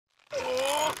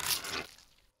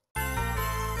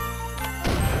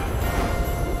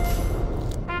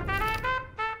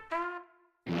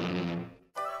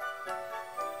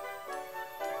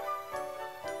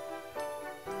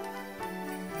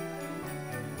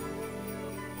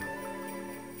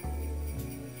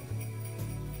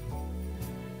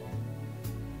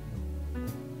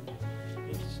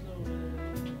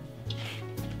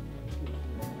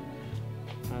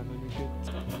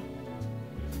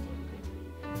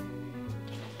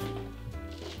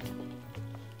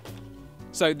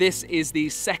So this is the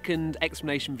second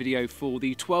explanation video for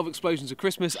the 12 explosions of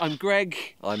Christmas. I'm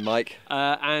Greg. I'm Mike.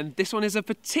 And this one is a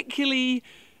particularly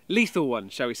lethal one,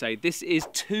 shall we say. This is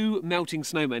 2 melting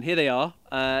snowmen. Here they are.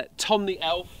 Tom the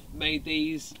elf made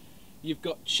these. You've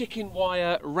got chicken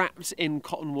wire wrapped in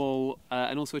cotton wool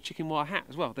and also a chicken wire hat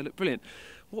as well. They look brilliant.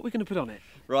 What are we going to put on it?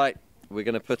 Right, we're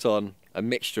going to put on a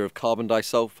mixture of carbon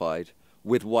disulfide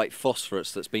with white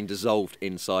phosphorus that's been dissolved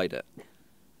inside it.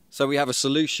 So we have a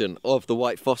solution of the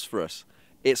white phosphorus.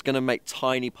 It's going to make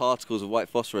tiny particles of white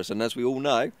phosphorus, and as we all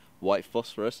know, white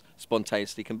phosphorus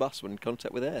spontaneously combusts when in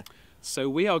contact with air. So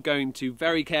we are going to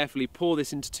very carefully pour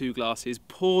this into 2 glasses,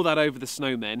 pour that over the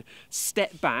snowmen,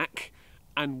 step back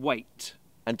and wait.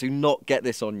 And do not get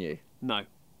this on you. No.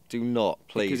 Do not,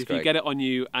 please, Because if Greg. you get it on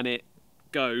you and it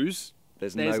goes,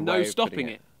 there's no stopping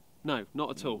it. No,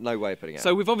 not at all. No way of putting it out.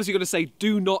 So we've obviously got to say,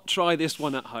 do not try this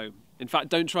one at home. In fact,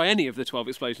 don't try any of the 12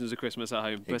 explosions of Christmas at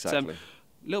home. Exactly. But a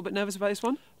little bit nervous about this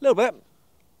one? A little bit.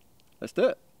 Let's do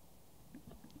it.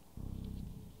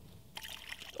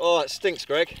 Oh, it stinks,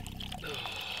 Greg.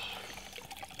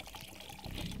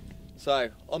 So,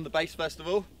 on the base first of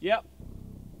all. Yep.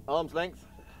 Arm's length.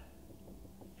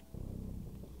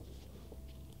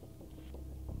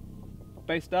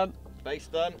 Base done. Base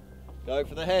done. Go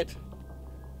for the head.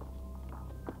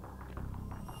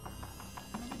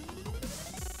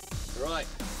 Right.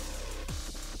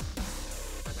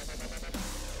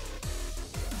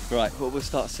 Right, what we'll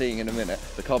start seeing in a minute,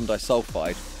 the carbon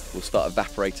disulfide will start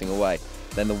evaporating away.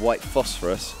 Then the white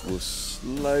phosphorus will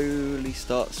slowly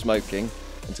start smoking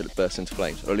until it bursts into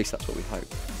flames, or at least that's what we hope.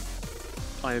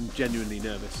 I am genuinely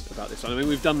nervous about this one. I mean,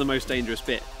 we've done the most dangerous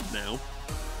bit now.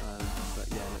 But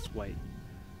yeah, let's wait.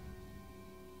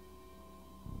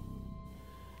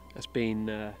 It's been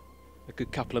a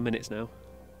good couple of minutes now.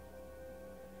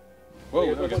 Whoa,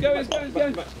 It's going.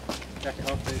 Jacket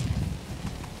half, please.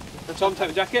 Tom, take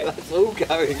the jacket. That's all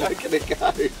going, look at it go.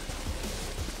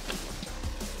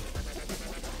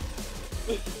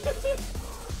 Well,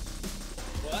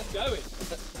 that's going.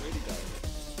 That's really going.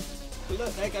 But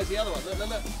look, there goes the other one,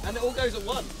 look. And it all goes at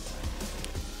once.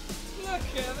 Look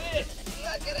at this.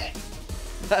 Look at it.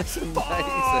 That's amazing.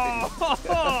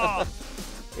 Oh!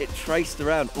 It traced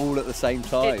around all at the same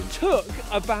time. It took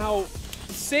about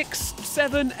 6,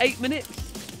 7, 8 minutes,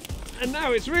 and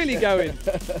now it's really going.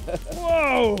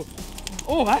 Whoa!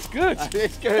 Oh, that's good.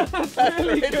 It's good. That's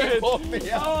really good. warmed me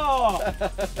up. Oh.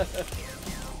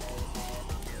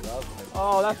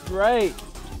 Oh, that's great.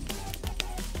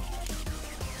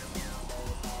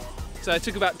 So it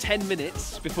took about 10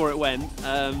 minutes before it went,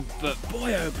 but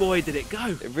boy oh boy did it go.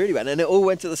 It really went, and it all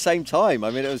went at the same time.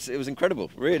 I mean, it was incredible.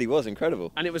 It really was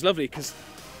incredible. And it was lovely because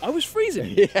I was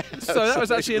freezing. Yeah, so that was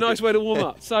actually a nice way to warm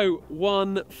up. So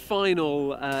one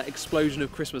final explosion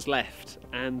of Christmas left,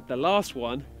 and the last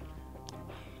one,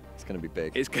 it's going to be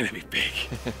big. it's going to be big.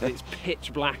 It's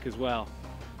pitch black as well.